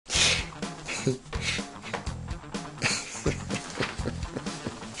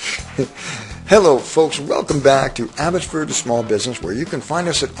Hello folks, welcome back to Abbotsford Small Business, where you can find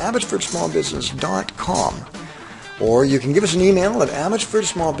us at abbotsfordsmallbusiness.com, or you can give us an email at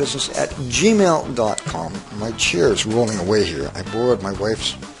abbotsfordsmallbusiness@gmail.com. My chair is rolling away here. I borrowed my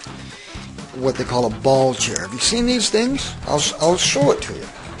wife's what they call a ball chair. Have you seen these things? I'll show it to you.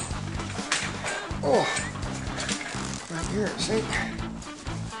 Oh, right here, see?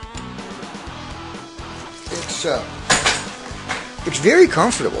 It's very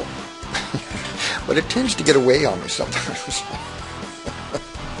comfortable. But it tends to get away on me sometimes.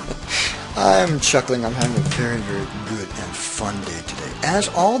 I'm chuckling. I'm having a very, very good and fun day today. As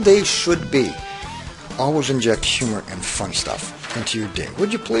all days should be. Always inject humor and fun stuff into your day.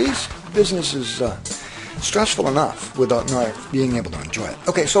 Would you please? Business is stressful enough without not being able to enjoy it.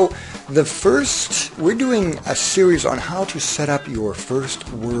 Okay, so we're doing a series on how to set up your first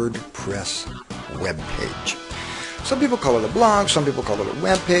WordPress web page. Some people call it a blog, some people call it a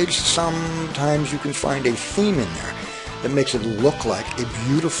web page. Sometimes you can find a theme in there that makes it look like a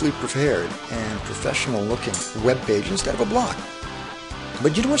beautifully prepared and professional looking web page instead of a blog.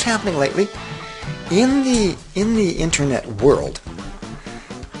 But you know what's happening lately? In the internet world,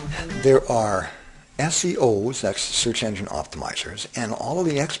 there are SEOs, that's search engine optimizers, and all of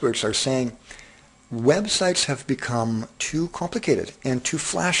the experts are saying websites have become too complicated and too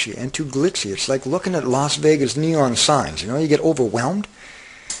flashy and too glitzy. It's like looking at Las Vegas neon signs. You get overwhelmed.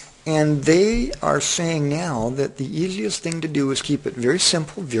 And they are saying now that the easiest thing to do is keep it very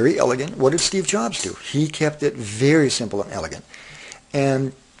simple, very elegant. What did Steve Jobs do? He kept it very simple and elegant.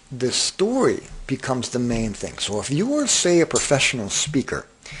 And the story becomes the main thing. So if you are, say, a professional speaker,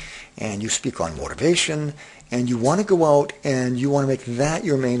 and you speak on motivation, and you want to go out and you want to make that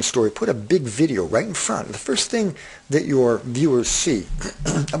your main story, put a big video right in front. The first thing that your viewers see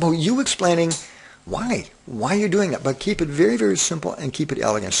about you explaining why you're doing that, but keep it very, very simple and keep it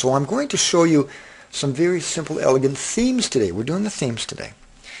elegant. So I'm going to show you some very simple, elegant themes today. We're doing the themes today.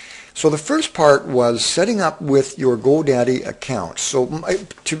 So the first part was setting up with your GoDaddy account. So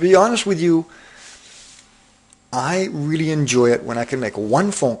to be honest with you, I really enjoy it when I can make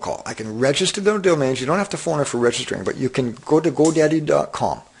one phone call. I can register the domains. You don't have to phone it for registering, but you can go to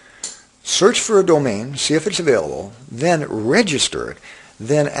GoDaddy.com, search for a domain, see if it's available, then register it.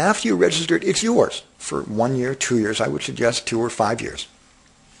 Then after you register it, it's yours for 1 year, 2 years. I would suggest 2 or 5 years.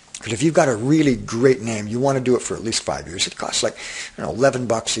 Because if you've got a really great name, you want to do it for at least 5 years. It costs like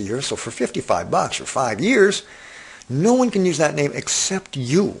 $11 a year. So for $55 for 5 years, no one can use that name except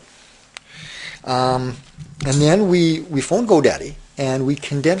you. And then we phoned GoDaddy, and we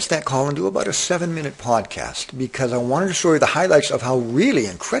condensed that call into about a 7-minute podcast because I wanted to show you the highlights of how really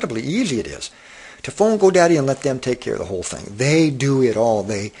incredibly easy it is to phone GoDaddy and let them take care of the whole thing. They do it all.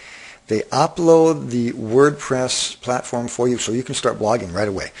 They upload the WordPress platform for you so you can start blogging right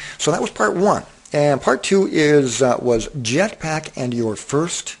away. So that was part 1. And part 2 was Jetpack and your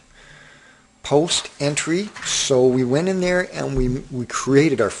first post entry. So we went in there and we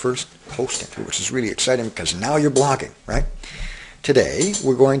created our first post entry, which is really exciting because now you're blogging, right? Today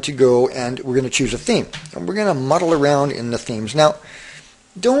we're going to go and we're going to choose a theme, and we're going to muddle around in the themes. Now,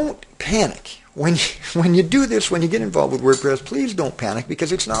 don't panic when you do this. When you get involved with WordPress, please don't panic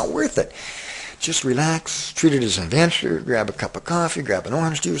because it's not worth it. Just relax, treat it as an adventure. Grab a cup of coffee, grab an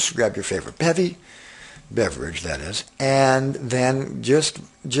orange juice, grab your favorite beverage, that is, and then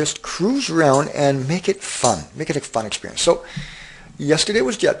just cruise around and make it fun. Make it a fun experience. So yesterday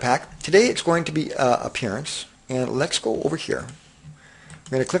was Jetpack. Today it's going to be appearance. And let's go over here. I'm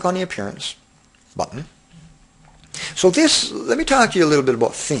going to click on the appearance button. So let me talk to you a little bit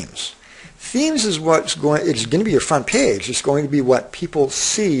about themes. Themes is it's going to be your front page. It's going to be what people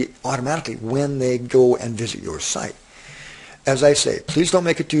see automatically when they go and visit your site. As I say, please don't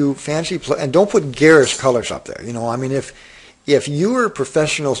make it too fancy, and don't put garish colors up there. If you're a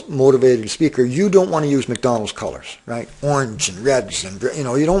professional, motivated speaker, you don't want to use McDonald's colors, right? Orange and reds, and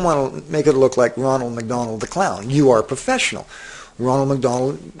you don't want to make it look like Ronald McDonald the clown. You are a professional. Ronald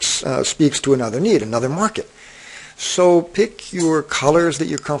McDonald speaks to another need, another market. So pick your colors that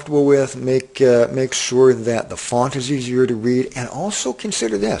you're comfortable with. Make sure that the font is easier to read, and also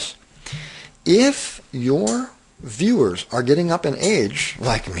consider this: if your viewers are getting up in age,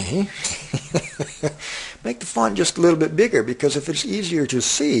 like me, make the font just a little bit bigger, because if it's easier to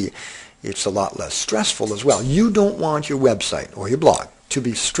see, it's a lot less stressful as well. You don't want your website or your blog to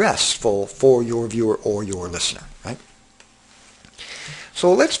be stressful for your viewer or your listener, right?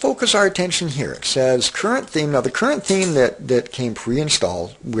 So let's focus our attention here. It says current theme. Now the current theme that came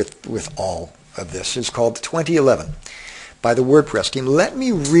pre-installed with all of this is called 2011. by the WordPress team. Let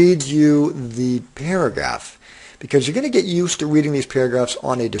me read you the paragraph, because you're going to get used to reading these paragraphs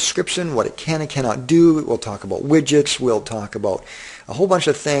on a description, what it can and cannot do. We'll talk about widgets. We'll talk about a whole bunch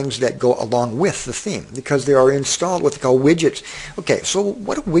of things that go along with the theme, because they are installed what they call widgets. Okay, so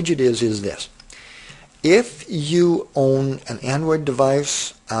what a widget is this. If you own an Android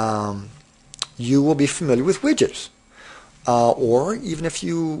device, you will be familiar with widgets. Or even if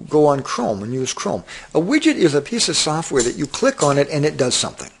you go on Chrome and use Chrome. A widget is a piece of software that you click on it and it does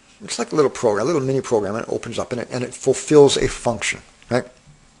something. It's like a little program, a little mini program, and it opens up and it fulfills a function, right?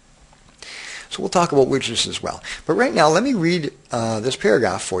 So we'll talk about widgets as well. But right now, let me read this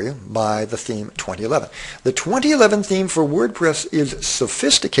paragraph for you by the theme 2011. The 2011 theme for WordPress is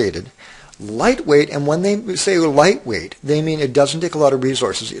sophisticated, lightweight, and when they say lightweight, they mean it doesn't take a lot of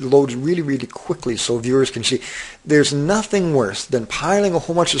resources. It loads really, really quickly so viewers can see. There's nothing worse than piling a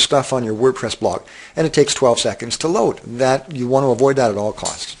whole bunch of stuff on your WordPress blog, and it takes 12 seconds to load. That you want to avoid that at all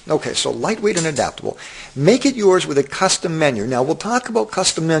costs. Okay, so lightweight and adaptable. Make it yours with a custom menu. Now, we'll talk about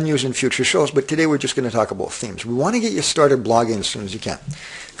custom menus in future shows, but today we're just going to talk about themes. We want to get you started blogging as soon as you can.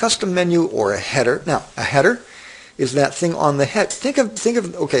 Custom menu or a header. Now, a header is that thing on the head. Think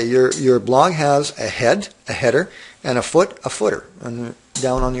of okay, your blog has a head, a header, and a footer, and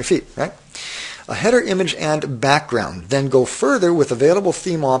down on your feet, right? A header, image, and background. Then go further with available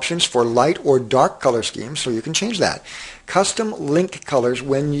theme options for light or dark color schemes, so you can change that. Custom link colors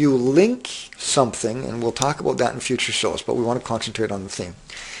when you link something, and we'll talk about that in future shows, but we want to concentrate on the theme.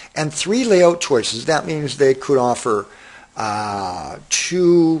 And 3 layout choices. That means they could offer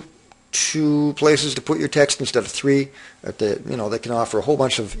two places to put your text instead of 3. They can offer a whole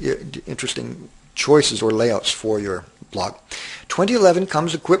bunch of interesting choices or layouts for your blog. 2011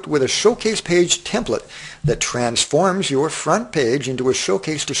 comes equipped with a showcase page template that transforms your front page into a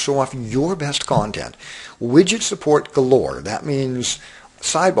showcase to show off your best content. Widget support galore. That means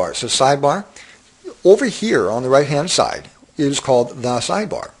sidebar. So sidebar over here on the right hand side is called the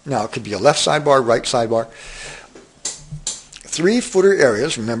sidebar. Now it could be a left sidebar, right sidebar. 3 footer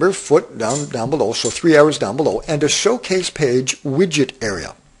areas, remember, foot down below, so 3 areas down below, and a showcase page widget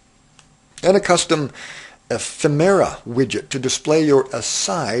area. And a custom ephemera widget to display your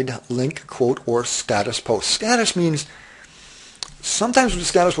aside, link, quote, or status post. Status means sometimes the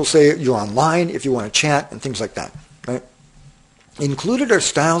status will say you're online if you want to chat and things like that, right? Included are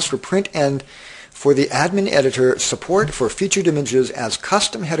styles for print and for the admin editor, support for featured images as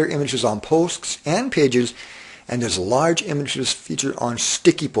custom header images on posts and pages, and there's large images featured on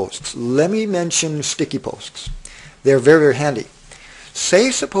sticky posts. Let me mention sticky posts. They're very, very handy.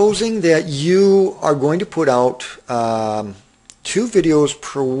 Say, supposing that you are going to put out 2 videos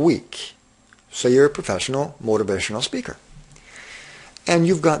per week. Say you're a professional motivational speaker. And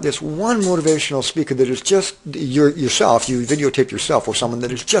you've got this one motivational speaker that is just yourself, you videotape yourself, or someone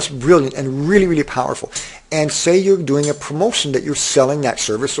that is just brilliant and really, really powerful. And say you're doing a promotion that you're selling that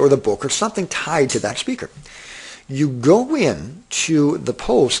service or the book or something tied to that speaker. You go in to the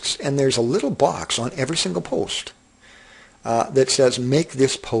posts, and there's a little box on every single post that says, make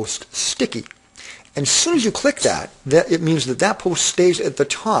this post sticky. And as soon as you click that, it means that post stays at the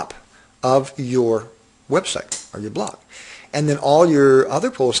top of your website or your blog. And then all your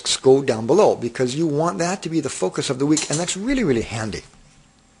other posts go down below, because you want that to be the focus of the week, and that's really, really handy.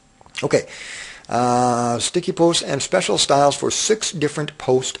 Okay, sticky posts and special styles for 6 different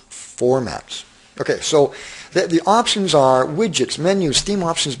post formats. Okay, so the options are widgets, menus, theme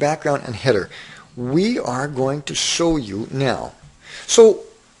options, background, and header. We are going to show you now. So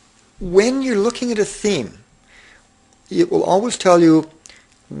when you're looking at a theme, it will always tell you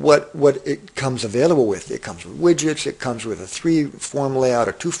what it comes available with. It comes with widgets, it comes with a 3-form layout,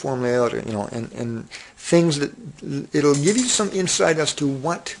 a 2-form layout, and things that it'll give you some insight as to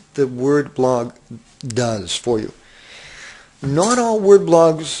what the word blog does for you. Not all word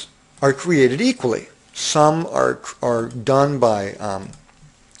blogs are created equally. Some are done by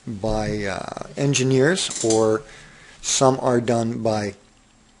engineers, or some are done by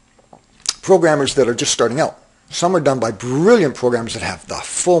programmers that are just starting out. Some are done by brilliant programmers that have the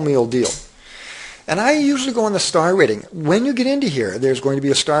full meal deal. And I usually go on the star rating. When you get into here, there's going to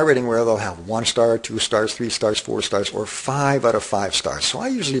be a star rating where they'll have 1 star, 2 stars, 3 stars, 4 stars, or 5 out of 5 stars. So I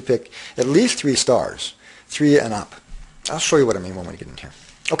usually pick at least 3 stars, 3 and up. I'll show you what I mean when we get in here.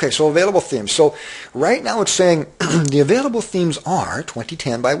 Okay, so available themes. So right now it's saying the available themes are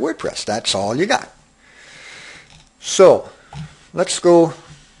 2010 by WordPress. That's all you got. So let's go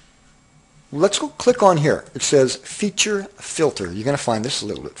click on here. It says Feature Filter. You're going to find this a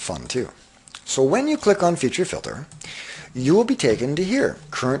little bit fun too. So when you click on Feature Filter, you will be taken to here,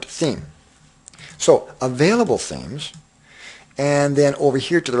 Current Theme. So available themes, And then over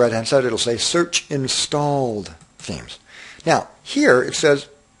here to the right-hand side, it'll say Search Installed Themes. Now, here it says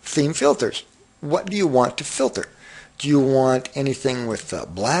Theme Filters. What do you want to filter? Do you want anything with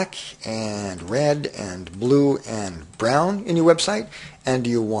black and red and blue and brown in your website? And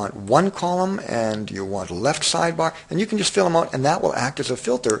do you want one column and do you want a left sidebar? And you can just fill them out, and that will act as a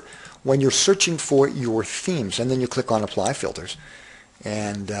filter when you're searching for your themes. And then you click on Apply Filters,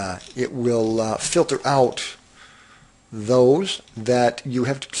 and it will filter out those that you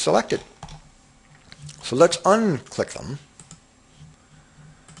have selected. So let's unclick them.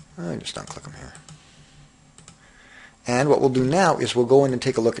 I just unclick them here. And what we'll do now is we'll go in and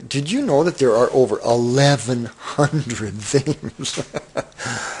take a look. Did you know that there are over 1,100 themes?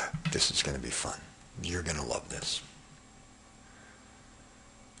 This is going to be fun. You're going to love this.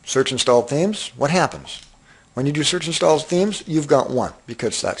 Search installed themes. What happens? When you do search installed themes, you've got one,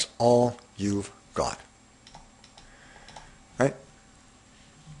 because that's all you've got. Right?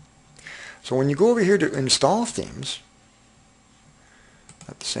 So when you go over here to install themes,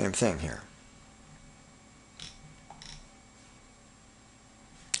 that's the same thing here.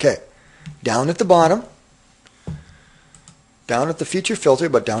 Okay, down at the bottom, down at the feature filter,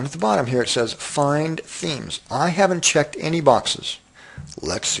 but down at the bottom here it says Find Themes. I haven't checked any boxes.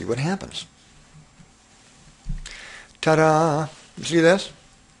 Let's see what happens. Ta-da! You see this?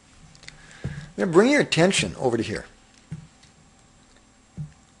 I'm going to bring your attention over to here.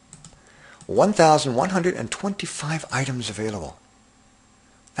 1,125 items available.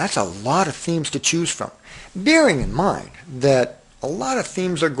 That's a lot of themes to choose from. Bearing in mind that a lot of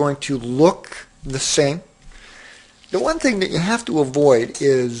themes are going to look the same. The one thing that you have to avoid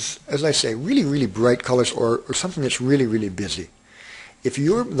is, as I say, really, really bright colors or something that's really, really busy.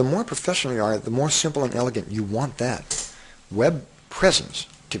 The more professional you are, the more simple and elegant you want that web presence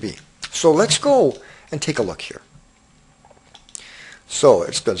to be. So let's go and take a look here. So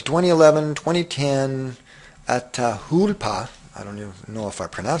it does 2011, 2010, at Hulpa. I don't even know if I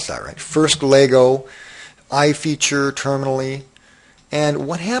pronounced that right. First Lego, iFeature, Terminally. And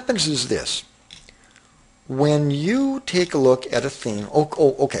what happens is this. When you take a look at a theme,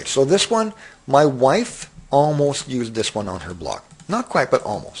 okay, so this one, my wife almost used this one on her blog. Not quite, but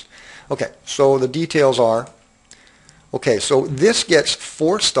almost. Okay, so the details are, okay, so this gets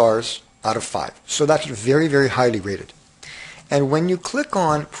 4 stars out of 5. So that's very, very highly rated. And when you click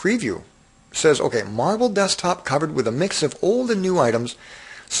on Preview, it says, okay, marble desktop covered with a mix of old and new items,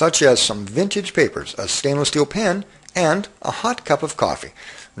 such as some vintage papers, a stainless steel pen, and a hot cup of coffee.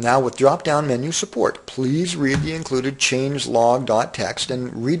 Now with drop-down menu support, please read the included changelog.txt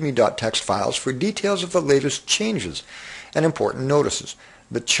and readme.txt files for details of the latest changes and important notices.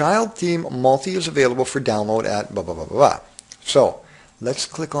 The child theme multi is available for download at blah, blah, blah, blah, blah. So let's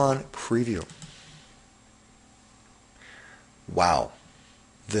click on Preview. Wow.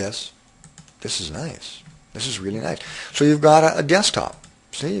 This is nice. This is really nice. So you've got a desktop.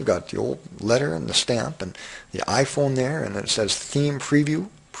 See, you've got the old letter and the stamp and the iPhone there, and it says Theme Preview,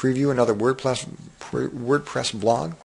 Preview another WordPress blog.